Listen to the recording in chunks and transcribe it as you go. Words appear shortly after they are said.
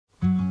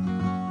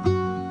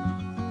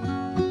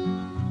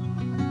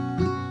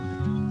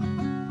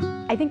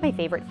I think my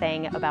favorite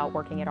thing about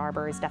working at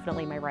Arbor is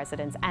definitely my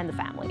residents and the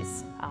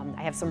families.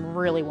 I have some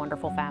really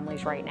wonderful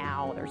families right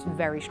now. There's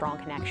very strong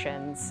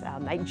connections.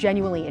 I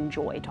genuinely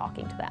enjoy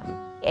talking to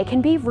them. It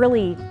can be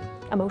really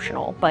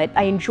emotional, but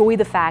I enjoy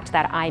the fact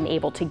that I'm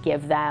able to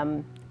give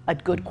them a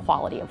good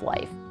quality of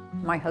life.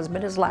 My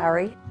husband is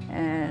Larry,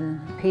 and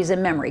he's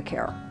in memory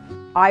care.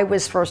 I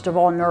was first of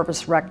all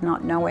nervous wreck,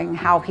 not knowing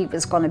how he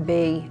was going to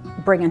be,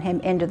 bringing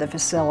him into the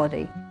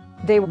facility.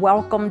 They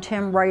welcomed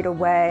him right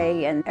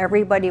away, and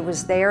everybody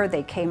was there.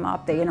 They came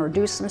up, they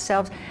introduced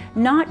themselves,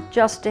 not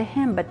just to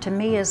him, but to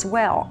me as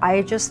well.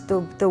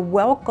 The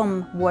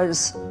welcome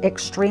was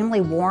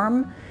extremely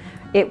warm.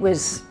 It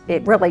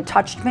really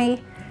touched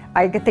me.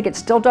 I think it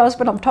still does,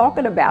 but I'm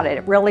talking about it.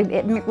 It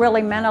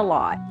really meant a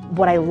lot.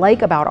 What I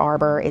like about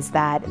Arbor is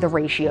that the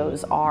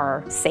ratios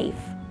are safe.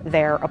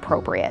 They're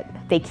appropriate.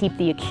 They keep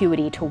the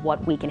acuity to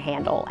what we can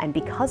handle, and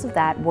because of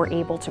that, we're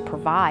able to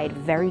provide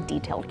very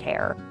detailed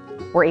care.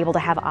 We're able to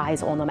have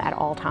eyes on them at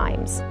all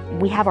times.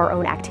 We have our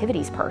own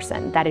activities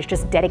person that is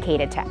just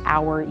dedicated to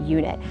our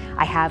unit.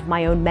 I have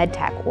my own med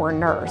tech or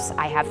nurse.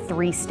 I have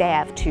 3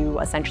 staff to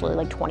essentially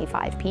like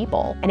 25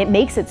 people. And it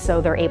makes it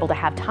so they're able to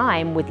have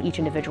time with each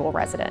individual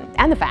resident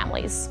and the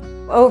families.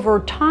 Over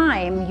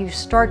time, you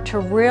start to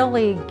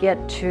really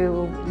get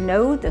to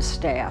know the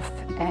staff,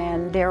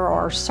 and there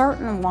are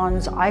certain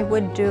ones I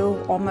would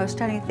do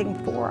almost anything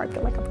for. I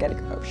feel like I'm getting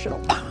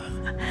emotional.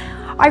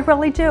 I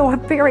really do. I'm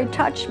very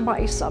touched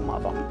by some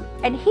of them.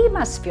 And he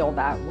must feel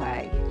that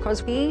way because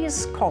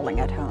he's calling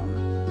it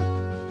home.